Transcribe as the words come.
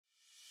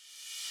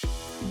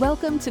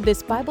Welcome to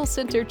this Bible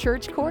Center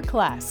Church core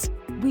class.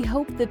 We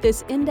hope that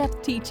this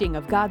in-depth teaching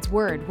of God's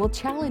Word will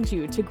challenge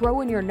you to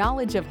grow in your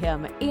knowledge of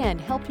Him and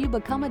help you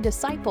become a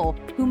disciple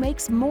who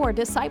makes more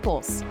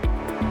disciples.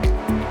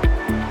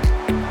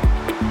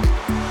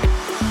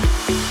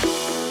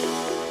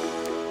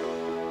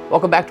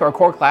 Welcome back to our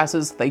core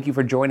classes. Thank you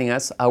for joining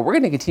us. We're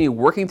going to continue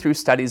working through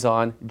studies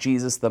on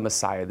Jesus the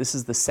Messiah. This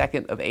is the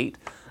second of 8,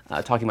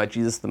 talking about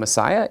Jesus the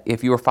Messiah.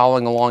 If you are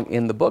following along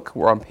in the book,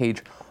 we're on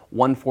page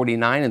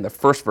 149 in the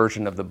first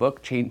version of the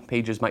book.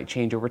 Pages might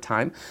change over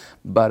time,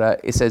 but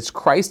it says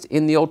Christ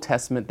in the Old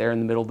Testament there in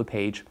the middle of the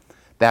page.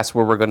 That's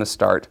where we're going to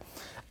start.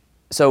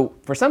 So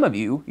for some of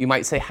you, you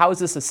might say, how is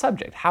this a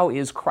subject? How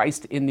is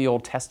Christ in the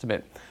Old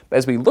Testament? But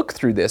as we look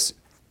through this,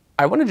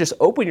 I want to just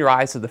open your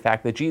eyes to the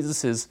fact that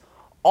Jesus is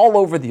all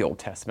over the Old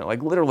Testament,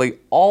 like literally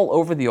all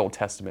over the Old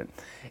Testament.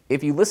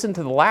 If you listen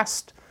to the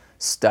last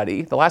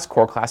study, the last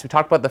core class, we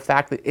talked about the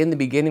fact that in the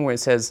beginning, where it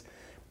says,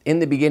 in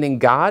the beginning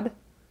God,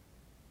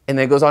 and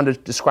then it goes on to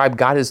describe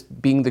God as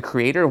being the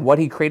creator and what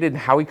he created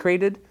and how he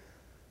created.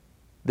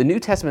 The New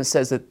Testament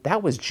says that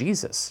that was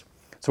Jesus.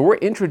 So we're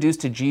introduced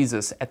to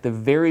Jesus at the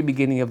very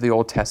beginning of the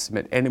Old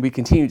Testament, and we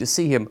continue to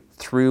see him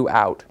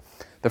throughout.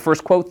 The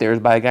first quote there is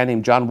by a guy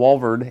named John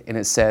Walvoord, and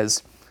it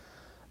says,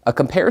 "A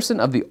comparison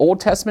of the Old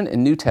Testament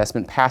and New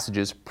Testament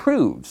passages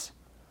proves,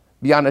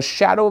 beyond a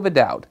shadow of a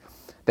doubt,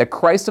 that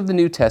Christ of the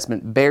New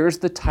Testament bears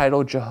the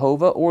title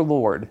Jehovah or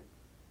Lord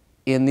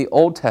in the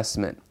Old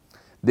Testament.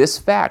 This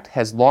fact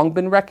has long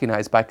been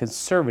recognized by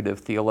conservative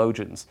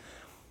theologians."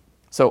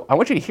 So I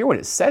want you to hear what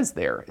it says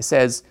there. It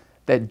says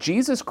that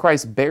Jesus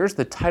Christ bears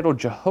the title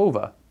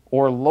Jehovah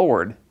or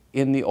Lord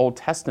in the Old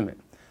Testament.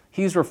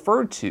 He's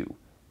referred to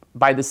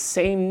by the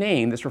same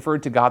name that's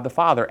referred to God the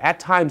Father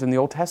at times in the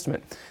Old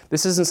Testament.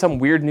 This isn't some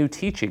weird new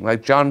teaching.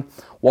 Like John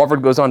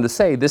Walvoord goes on to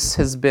say, this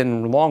has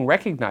been long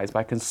recognized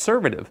by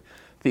conservative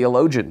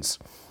theologians.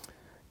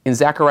 In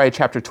Zechariah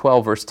chapter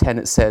 12, verse 10,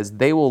 it says,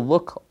 "They will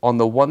look on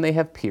the one they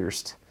have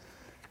pierced,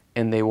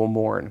 and they will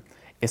mourn."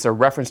 It's a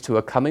reference to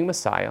a coming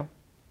Messiah,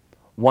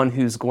 one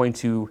who's going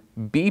to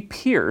be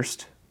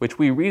pierced, which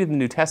we read in the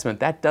New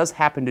Testament. That does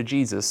happen to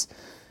Jesus,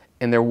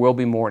 and there will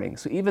be mourning.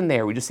 So even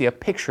there, we just see a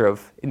picture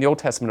of, in the Old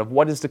Testament, of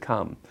what is to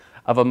come,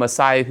 of a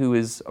Messiah who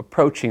is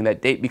approaching.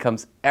 That date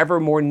becomes ever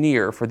more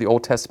near for the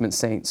Old Testament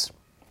saints.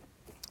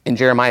 In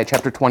Jeremiah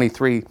chapter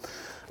 23,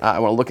 I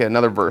want to look at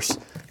another verse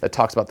that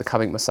talks about the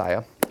coming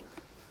Messiah.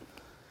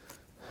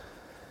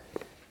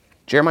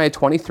 Jeremiah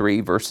 23,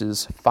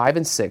 verses 5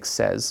 and 6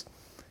 says,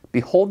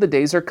 "Behold, the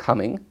days are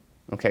coming."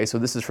 Okay, so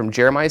this is from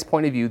Jeremiah's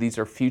point of view. These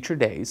are future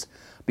days.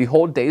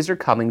 "Behold, days are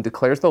coming,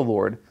 declares the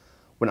Lord,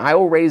 when I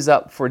will raise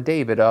up for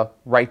David a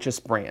righteous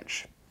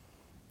branch.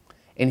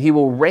 And he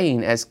will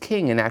reign as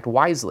king and act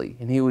wisely,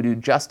 and he will do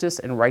justice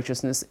and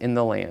righteousness in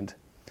the land.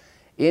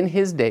 In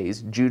his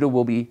days, Judah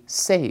will be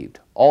saved.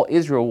 All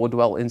Israel will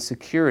dwell in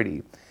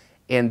security.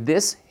 And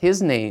this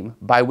his name,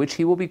 by which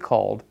he will be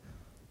called,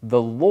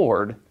 the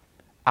Lord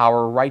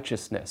our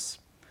righteousness."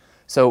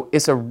 So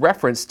it's a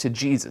reference to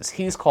Jesus.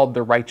 He's called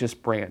the righteous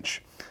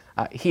branch.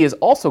 He is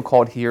also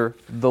called here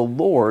the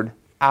Lord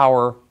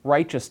our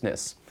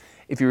righteousness.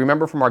 If you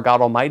remember from our God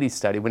Almighty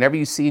study, whenever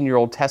you see in your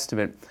Old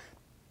Testament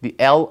the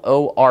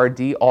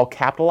L-O-R-D all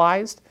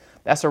capitalized,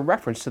 that's a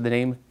reference to the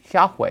name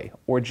Yahweh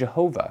or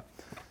Jehovah.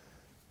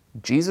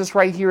 Jesus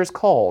right here is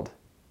called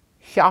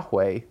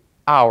Yahweh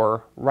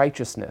our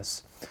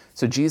righteousness.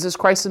 So Jesus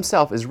Christ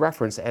himself is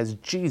referenced as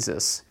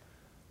Jesus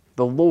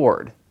the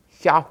Lord,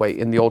 Yahweh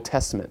in the Old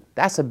Testament.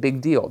 That's a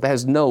big deal. That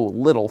is no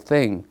little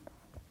thing.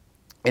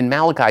 In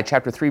Malachi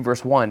chapter 3,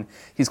 verse 1,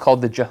 he's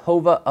called the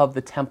Jehovah of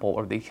the temple,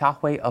 or the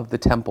Yahweh of the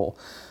temple,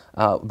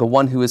 the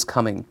one who is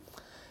coming.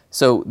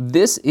 So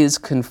this is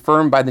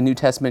confirmed by the New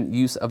Testament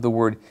use of the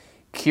word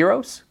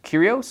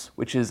Kyrios,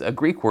 which is a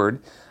Greek word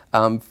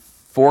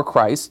for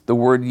Christ, the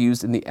word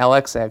used in the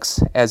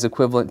LXX as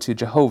equivalent to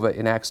Jehovah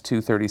in Acts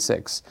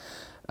 2:36.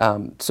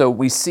 So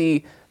we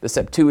see the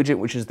Septuagint,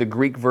 which is the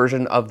Greek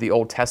version of the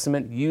Old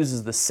Testament,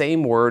 uses the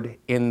same word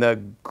in the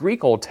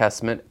Greek Old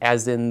Testament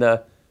as in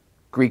the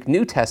Greek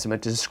New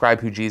Testament to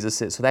describe who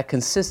Jesus is. So that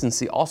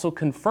consistency also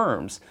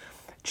confirms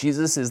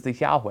Jesus is the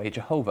Yahweh,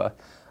 Jehovah,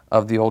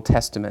 of the Old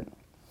Testament.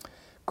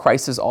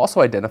 Christ is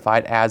also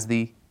identified as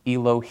the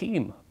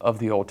Elohim of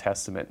the Old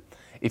Testament.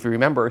 If you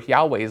remember,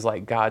 Yahweh is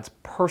like God's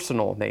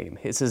personal name.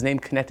 It's his name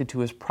connected to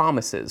his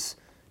promises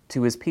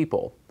to his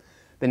people.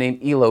 The name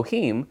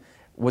Elohim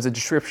was a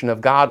description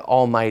of God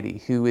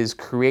Almighty, who is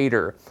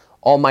creator,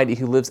 almighty,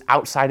 who lives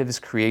outside of his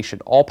creation,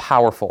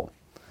 all-powerful.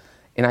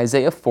 In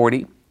Isaiah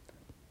 40,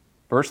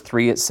 verse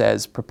 3, it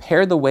says,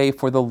 "Prepare the way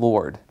for the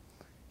Lord,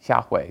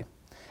 Yahweh,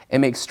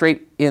 and make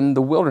straight in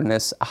the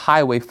wilderness a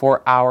highway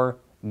for our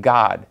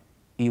God,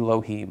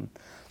 Elohim."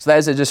 So that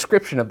is a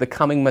description of the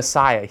coming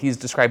Messiah. He's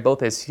described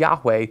both as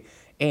Yahweh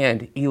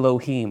and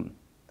Elohim.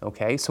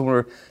 Okay, so when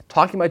we're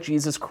talking about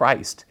Jesus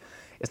Christ,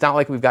 it's not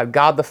like we've got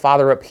God the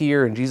Father up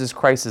here and Jesus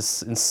Christ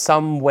is in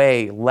some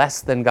way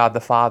less than God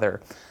the Father.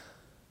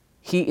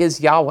 He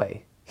is Yahweh.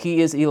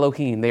 He is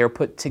Elohim. They are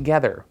put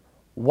together.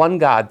 One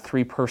God,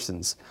 three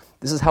persons.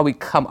 This is how we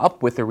come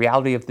up with the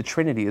reality of the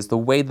Trinity, is the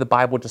way the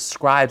Bible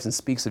describes and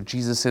speaks of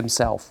Jesus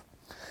himself.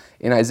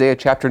 In Isaiah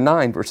chapter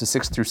 9, verses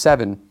 6 through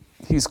 7,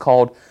 he's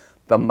called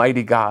the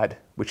mighty God,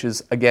 which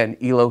is, again,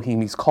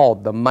 Elohim. He's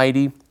called the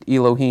mighty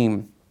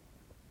Elohim.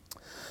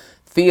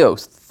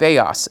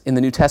 Theos in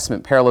the New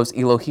Testament parallels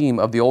Elohim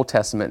of the Old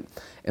Testament,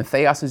 and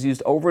Theos is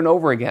used over and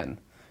over again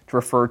to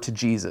refer to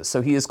Jesus.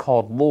 So he is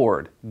called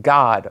Lord,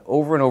 God,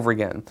 over and over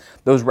again.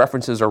 Those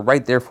references are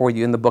right there for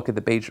you in the book at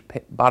the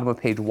bottom of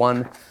page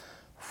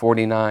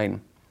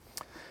 149.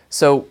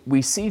 So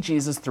we see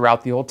Jesus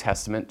throughout the Old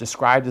Testament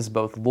described as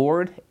both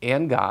Lord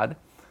and God.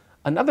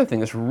 Another thing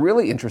that's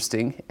really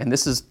interesting, and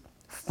this is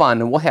fun,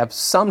 and we'll have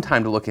some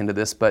time to look into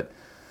this, but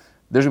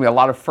there's going to be a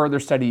lot of further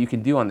study you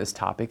can do on this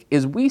topic,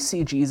 is we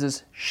see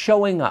Jesus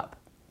showing up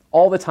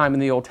all the time in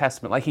the Old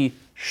Testament. Like he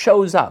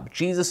shows up.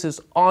 Jesus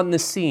is on the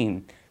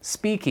scene,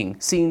 speaking,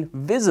 seen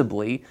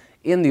visibly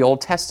in the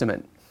Old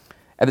Testament.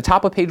 At the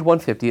top of page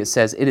 150, it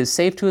says, "It is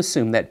safe to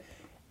assume that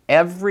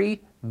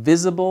every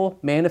visible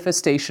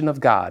manifestation of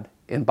God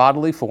in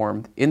bodily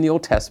form in the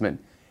Old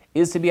Testament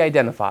is to be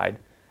identified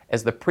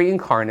as the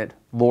pre-incarnate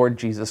Lord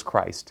Jesus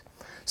Christ."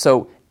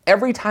 So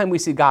every time we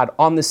see God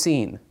on the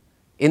scene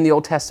in the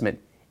Old Testament,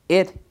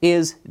 it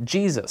is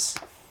Jesus.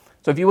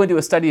 So if you want to do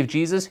a study of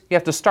Jesus, you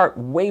have to start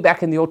way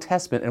back in the Old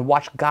Testament and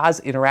watch God's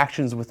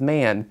interactions with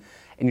man,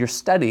 and you're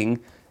studying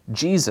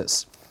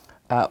Jesus.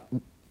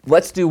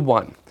 Let's do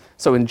one.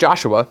 So in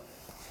Joshua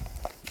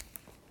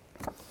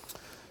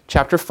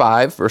chapter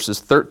 5, verses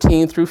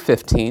 13 through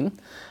 15,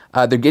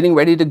 they're getting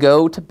ready to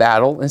go to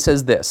battle, and it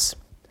says this: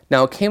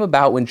 "Now it came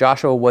about when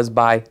Joshua was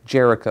by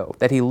Jericho,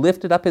 that he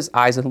lifted up his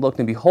eyes and looked,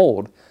 and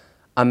behold,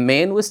 a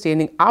man was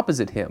standing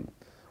opposite him,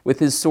 with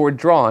his sword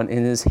drawn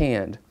in his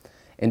hand.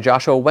 And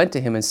Joshua went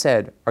to him and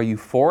said, 'Are you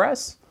for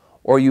us,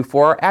 or are you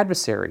for our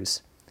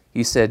adversaries?'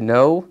 He said,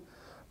 'No,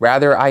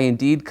 rather I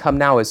indeed come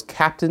now as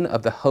captain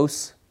of the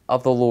hosts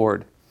of the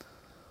Lord.'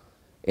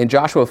 And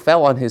Joshua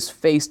fell on his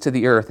face to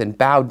the earth and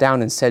bowed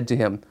down and said to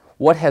him,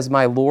 'What has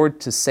my Lord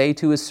to say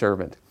to his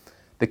servant?'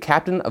 The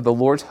captain of the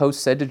Lord's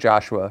host said to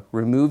Joshua,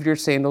 'Remove your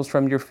sandals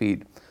from your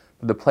feet,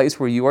 for the place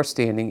where you are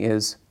standing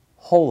is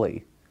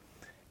holy.'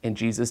 And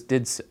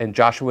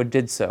Joshua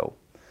did so."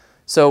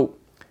 So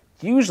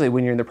usually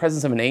when you're in the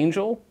presence of an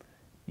angel,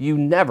 you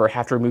never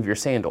have to remove your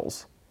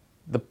sandals.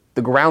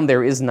 The ground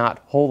there is not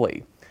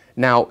holy.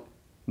 Now,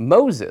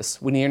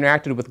 Moses, when he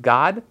interacted with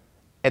God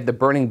at the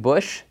burning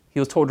bush, he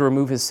was told to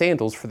remove his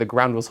sandals, for the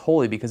ground was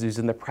holy because he was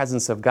in the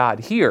presence of God.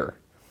 Here,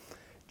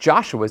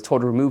 Joshua is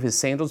told to remove his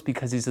sandals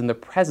because he's in the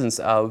presence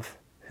of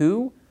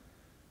who?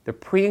 The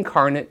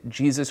pre-incarnate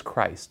Jesus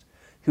Christ,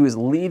 who is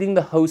leading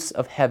the hosts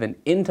of heaven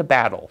into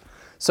battle.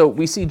 So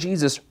we see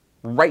Jesus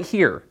right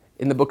here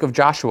in the book of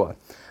Joshua.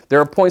 There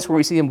are points where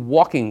we see him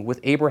walking with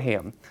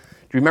Abraham.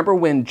 Do you remember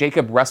when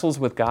Jacob wrestles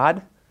with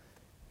God?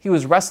 He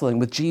was wrestling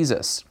with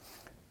Jesus.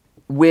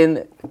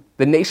 When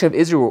the nation of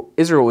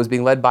Israel was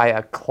being led by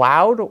a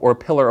cloud or a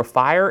pillar of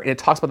fire, and it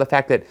talks about the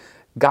fact that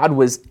God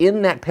was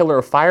in that pillar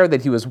of fire,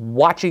 that he was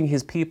watching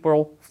his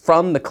people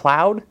from the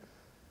cloud,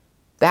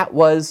 that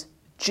was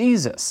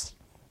Jesus.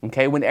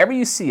 Okay? Whenever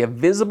you see a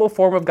visible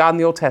form of God in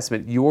the Old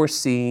Testament, you're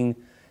seeing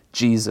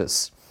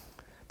Jesus.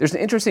 There's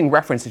an interesting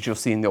reference that you'll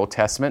see in the Old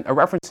Testament, a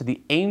reference to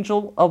the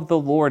angel of the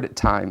Lord at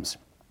times.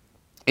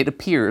 It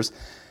appears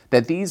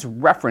that these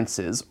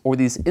references, or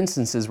these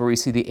instances where we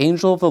see the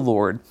angel of the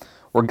Lord,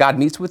 where God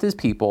meets with his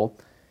people,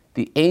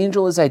 the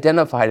angel is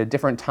identified at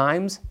different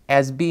times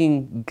as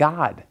being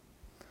God.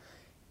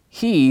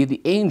 He,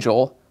 the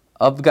angel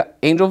of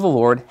the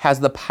Lord,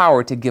 has the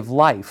power to give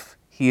life.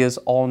 He is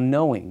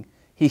all-knowing.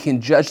 He can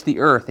judge the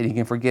earth, and he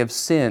can forgive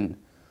sin.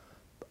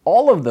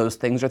 All of those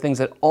things are things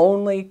that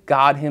only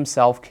God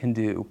himself can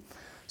do.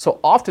 So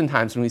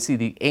oftentimes when we see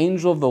the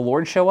angel of the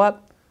Lord show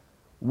up,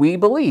 we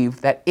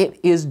believe that it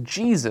is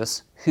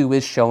Jesus who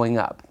is showing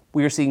up.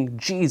 We are seeing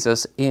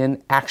Jesus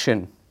in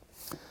action.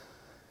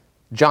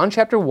 John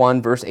chapter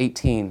 1, verse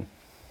 18.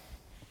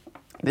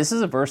 This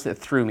is a verse that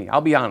threw me.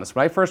 I'll be honest.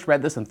 When I first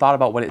read this and thought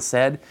about what it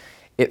said,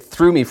 it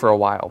threw me for a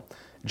while.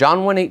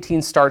 John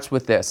 1:18 starts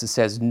with this. It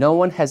says, "No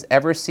one has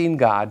ever seen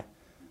God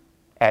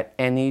at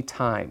any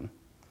time."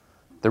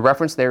 The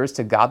reference there is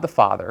to God the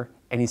Father,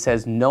 and he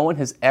says no one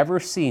has ever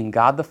seen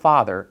God the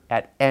Father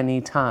at any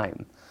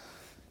time.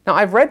 Now,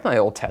 I've read my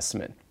Old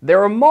Testament.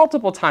 There are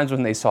multiple times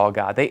when they saw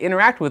God. They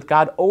interact with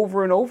God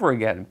over and over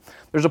again.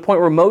 There's a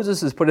point where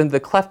Moses is put into the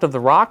cleft of the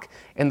rock,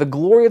 and the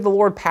glory of the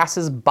Lord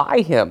passes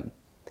by him,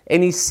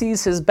 and he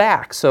sees his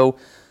back. So,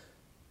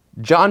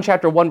 John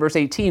chapter 1, verse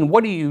 18,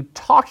 what are you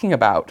talking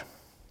about?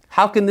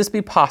 How can this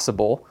be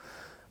possible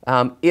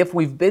if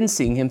we've been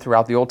seeing him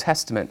throughout the Old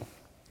Testament?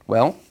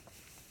 Well,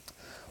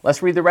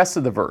 let's read the rest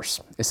of the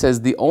verse. It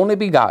says, "The only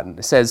begotten."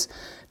 It says,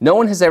 "No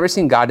one has ever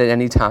seen God at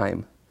any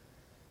time.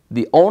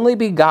 The only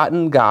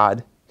begotten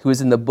God who is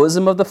in the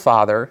bosom of the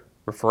Father,"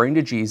 referring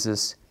to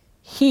Jesus,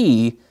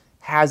 "he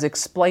has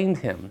explained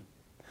him."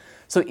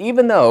 So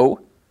even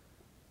though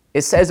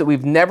it says that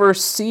we've never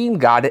seen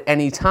God at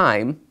any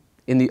time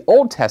in the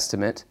Old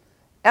Testament,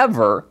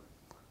 ever,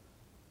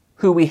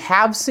 Who we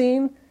have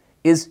seen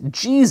is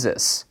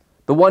Jesus,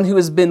 the one who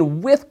has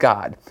been with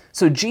God.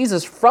 So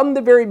Jesus, from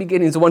the very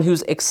beginning, is the one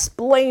who's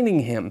explaining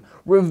him,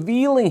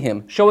 revealing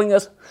him, showing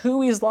us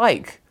who he's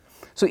like.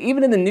 So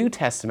even in the New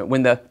Testament,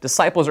 when the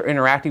disciples are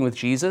interacting with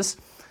Jesus,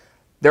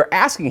 they're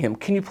asking him,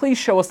 can you please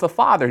show us the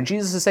Father? And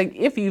Jesus is saying,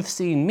 if you've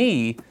seen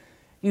me,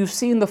 you've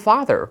seen the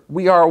Father.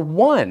 We are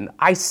one.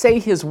 I say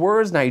his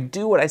words and I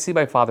do what I see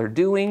my Father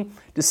doing.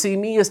 To see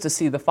me is to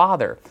see the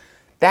Father.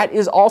 That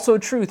is also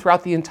true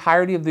throughout the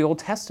entirety of the Old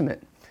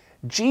Testament.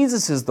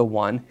 Jesus is the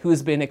one who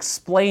has been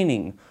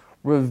explaining,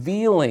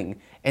 revealing,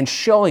 and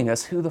showing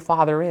us who the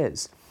Father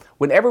is.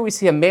 Whenever we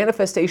see a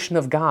manifestation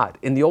of God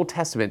in the Old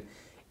Testament,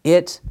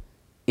 it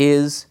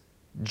is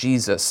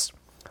Jesus.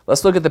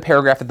 Let's look at the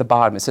paragraph at the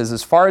bottom. It says,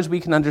 as far as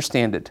we can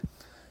understand it,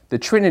 the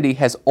Trinity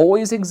has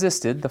always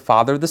existed, the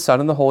Father, the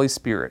Son, and the Holy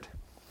Spirit.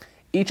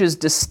 Each is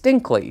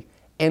distinctly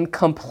and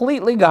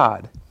completely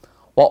God,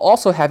 while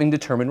also having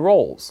determined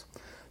roles.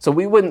 So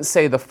we wouldn't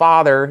say the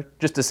Father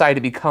just decided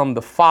to become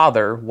the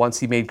Father once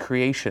he made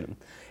creation,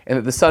 and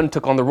that the Son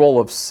took on the role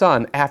of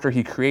Son after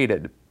he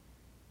created.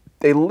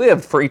 They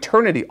lived for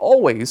eternity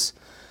always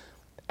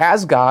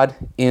as God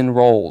in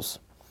roles.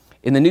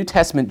 In the New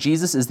Testament,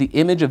 Jesus is the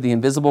image of the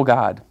invisible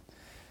God.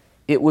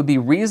 It would be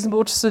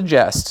reasonable to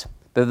suggest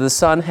that the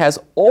Son has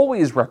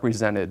always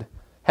represented,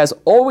 has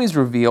always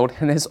revealed,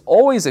 and has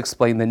always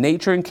explained the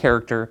nature and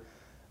character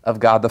of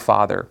God the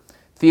Father.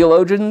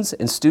 Theologians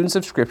and students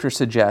of Scripture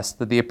suggest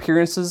that the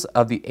appearances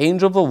of the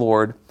angel of the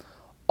Lord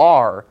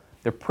are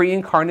the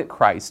pre-incarnate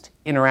Christ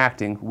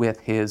interacting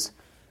with his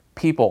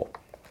people.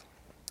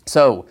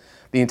 So,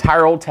 the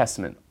entire Old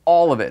Testament,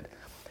 all of it,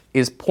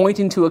 is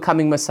pointing to a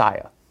coming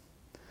Messiah.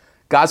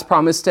 God's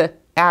promise to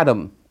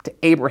Adam, to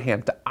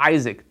Abraham, to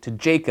Isaac, to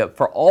Jacob,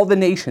 for all the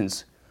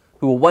nations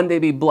who will one day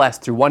be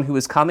blessed through one who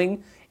is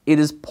coming, it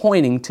is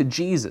pointing to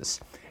Jesus.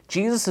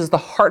 Jesus is the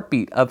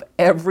heartbeat of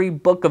every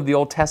book of the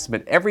Old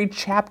Testament, every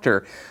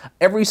chapter,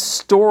 every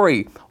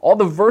story, all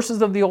the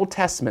verses of the Old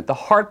Testament. The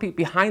heartbeat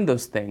behind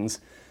those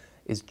things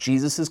is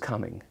Jesus is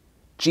coming.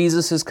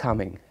 Jesus is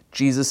coming.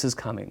 Jesus is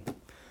coming.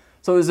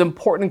 So it is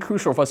important and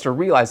crucial for us to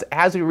realize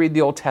as we read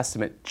the Old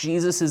Testament,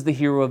 Jesus is the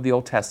hero of the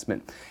Old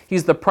Testament.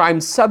 He's the prime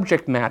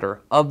subject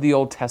matter of the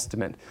Old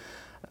Testament.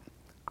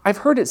 I've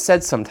heard it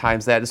said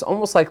sometimes that it's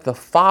almost like the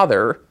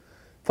Father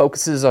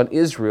focuses on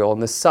Israel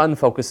and the Son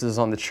focuses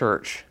on the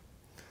church.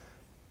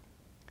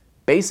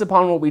 Based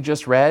upon what we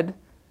just read,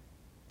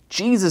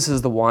 Jesus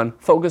is the one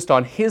focused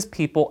on his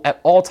people at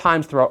all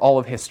times throughout all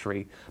of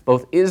history.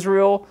 Both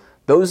Israel,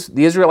 the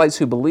Israelites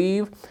who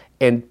believe,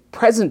 and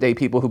present-day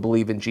people who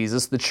believe in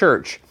Jesus, the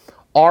church,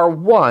 are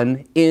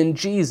one in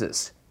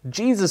Jesus.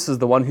 Jesus is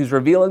the one who's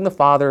revealing the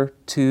Father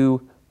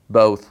to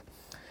both.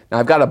 Now,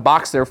 I've got a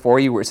box there for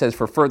you where it says,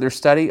 for further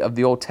study of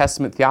the Old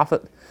Testament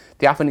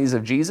theophanies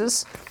of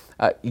Jesus.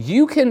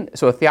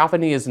 So a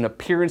theophany is an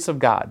appearance of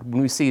God.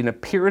 When we see an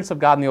appearance of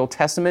God in the Old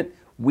Testament,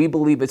 we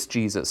believe it's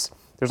Jesus.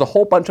 There's a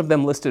whole bunch of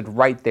them listed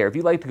right there. If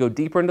you'd like to go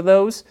deeper into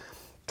those,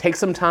 take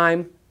some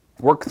time,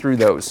 work through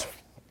those.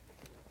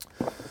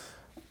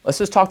 Let's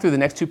just talk through the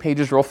next 2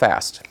 pages real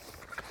fast.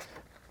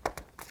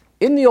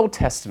 In the Old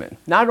Testament,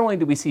 not only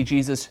do we see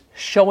Jesus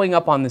showing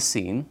up on the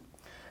scene,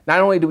 not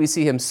only do we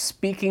see him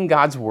speaking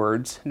God's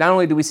words, not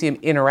only do we see him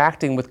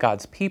interacting with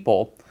God's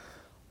people,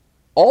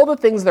 all the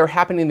things that are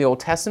happening in the Old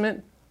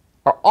Testament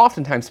are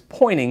oftentimes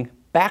pointing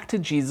back to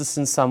Jesus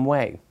in some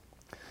way.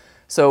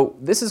 So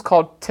this is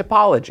called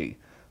typology.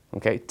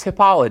 Okay,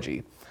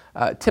 typology.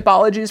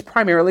 Typology is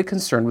primarily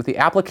concerned with the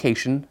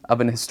application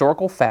of an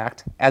historical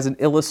fact as an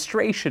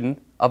illustration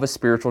of a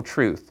spiritual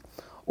truth,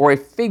 or a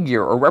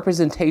figure or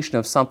representation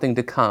of something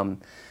to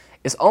come.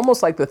 It's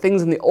almost like the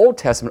things in the Old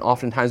Testament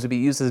oftentimes would be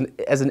used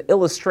as an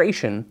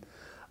illustration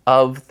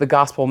of the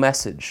gospel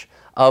message,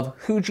 of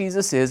who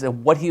Jesus is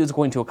and what he was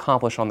going to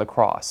accomplish on the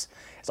cross.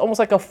 It's almost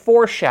like a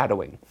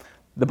foreshadowing.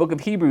 The book of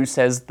Hebrews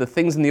says the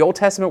things in the Old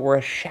Testament were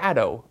a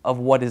shadow of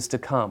what is to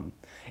come.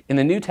 In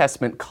the New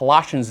Testament,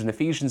 Colossians and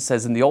Ephesians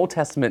says in the Old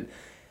Testament,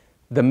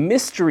 the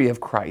mystery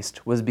of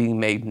Christ was being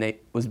made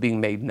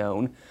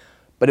known,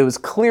 but it was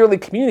clearly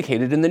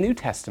communicated in the New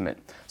Testament.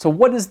 So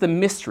what is the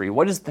mystery?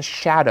 What is the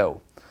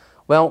shadow?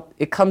 Well,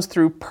 it comes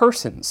through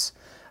persons.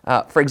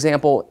 For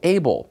example,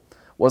 Abel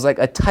was like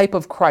a type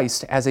of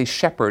Christ as a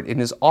shepherd in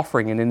his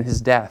offering and in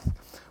his death.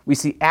 We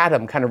see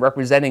Adam kind of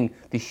representing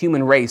the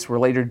human race, where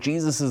later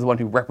Jesus is the one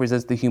who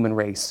represents the human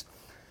race.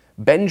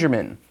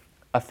 Benjamin,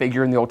 a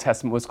figure in the Old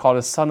Testament, was called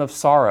a son of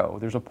sorrow.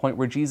 There's a point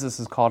where Jesus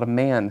is called a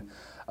man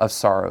of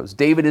sorrows.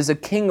 David is a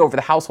king over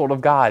the household of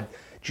God.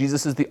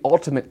 Jesus is the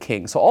ultimate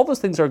king. So all those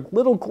things are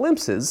little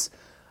glimpses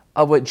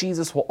of what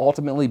Jesus will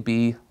ultimately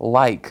be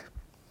like.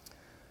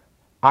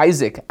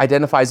 Isaac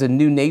identifies a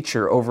new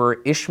nature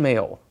over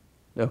Ishmael,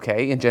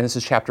 okay, in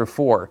Genesis chapter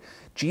 4.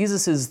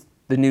 Jesus is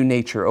the new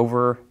nature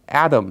over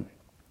Adam.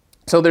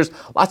 So there's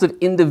lots of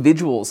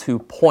individuals who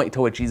point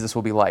to what Jesus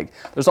will be like.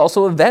 There's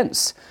also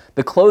events.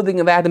 The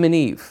clothing of Adam and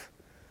Eve.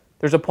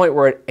 There's a point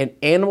where an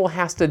animal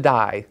has to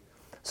die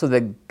so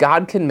that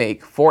God can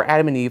make for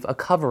Adam and Eve a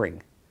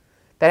covering.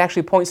 that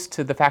actually points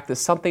to the fact that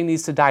something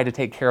needs to die to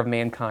take care of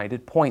mankind.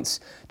 It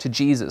points to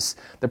Jesus.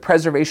 The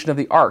preservation of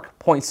the ark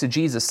points to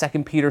Jesus.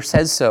 2 Peter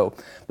says so.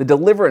 The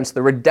deliverance,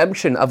 the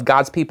redemption of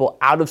God's people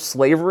out of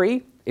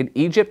slavery in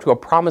Egypt to a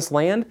promised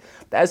land,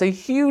 that is a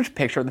huge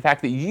picture of the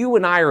fact that you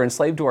and I are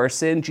enslaved to our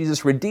sin.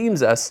 Jesus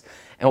redeems us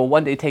and will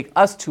one day take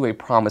us to a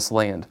promised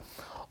land.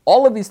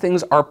 All of these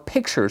things are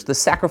pictures. The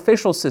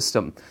sacrificial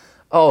system.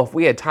 Oh, if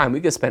we had time, we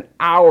could spend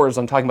hours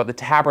on talking about the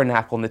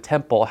tabernacle and the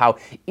temple, how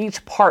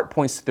each part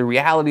points to the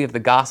reality of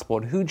the gospel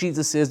and who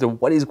Jesus is and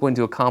what he's going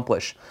to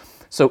accomplish.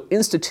 So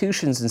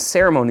institutions and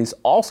ceremonies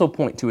also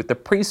point to it. The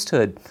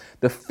priesthood,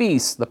 the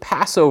feasts, the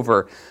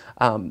Passover,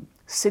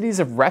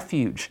 cities of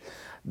refuge.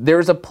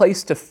 There's a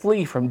place to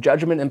flee from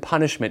judgment and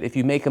punishment if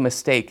you make a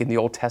mistake in the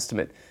Old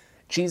Testament.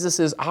 Jesus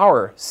is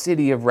our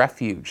city of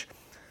refuge.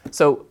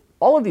 So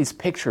all of these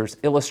pictures,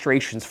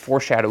 illustrations,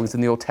 foreshadowings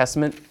in the Old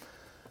Testament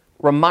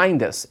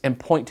remind us and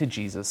point to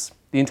Jesus.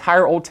 The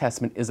entire Old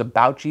Testament is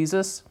about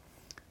Jesus.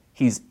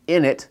 He's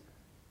in it.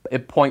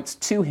 It points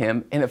to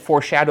him, and it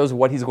foreshadows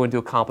what he's going to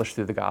accomplish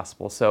through the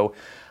gospel. So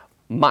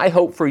my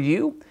hope for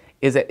you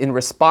is that in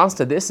response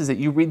to this is that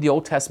you read the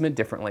Old Testament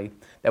differently.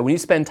 That when you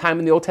spend time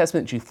in the Old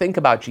Testament, you think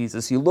about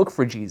Jesus, you look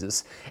for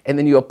Jesus, and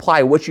then you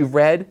apply what you've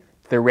read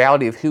to the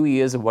reality of who he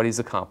is and what he's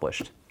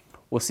accomplished.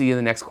 We'll see you in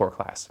the next core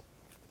class.